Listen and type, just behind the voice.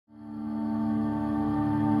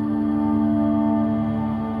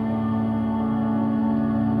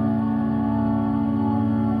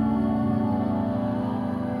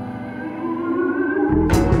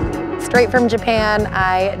Straight from Japan,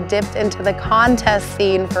 I dipped into the contest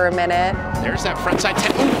scene for a minute. There's that frontside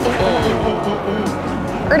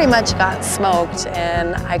 10. Pretty much got smoked,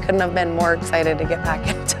 and I couldn't have been more excited to get back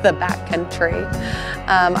into the backcountry.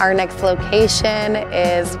 Our next location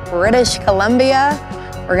is British Columbia.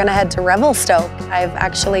 We're gonna head to Revelstoke. I've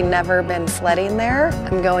actually never been sledding there.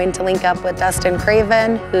 I'm going to link up with Dustin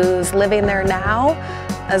Craven, who's living there now,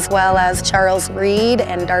 as well as Charles Reed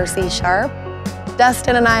and Darcy Sharp.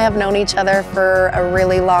 Dustin and I have known each other for a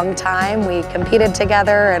really long time. We competed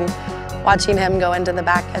together, and watching him go into the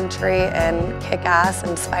backcountry and kick ass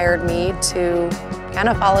inspired me to kind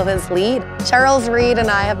of follow his lead. Charles Reed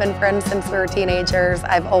and I have been friends since we were teenagers.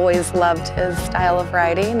 I've always loved his style of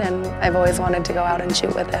riding, and I've always wanted to go out and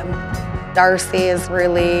shoot with him. Darcy is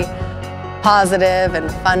really positive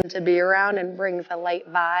and fun to be around and brings a light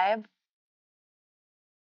vibe.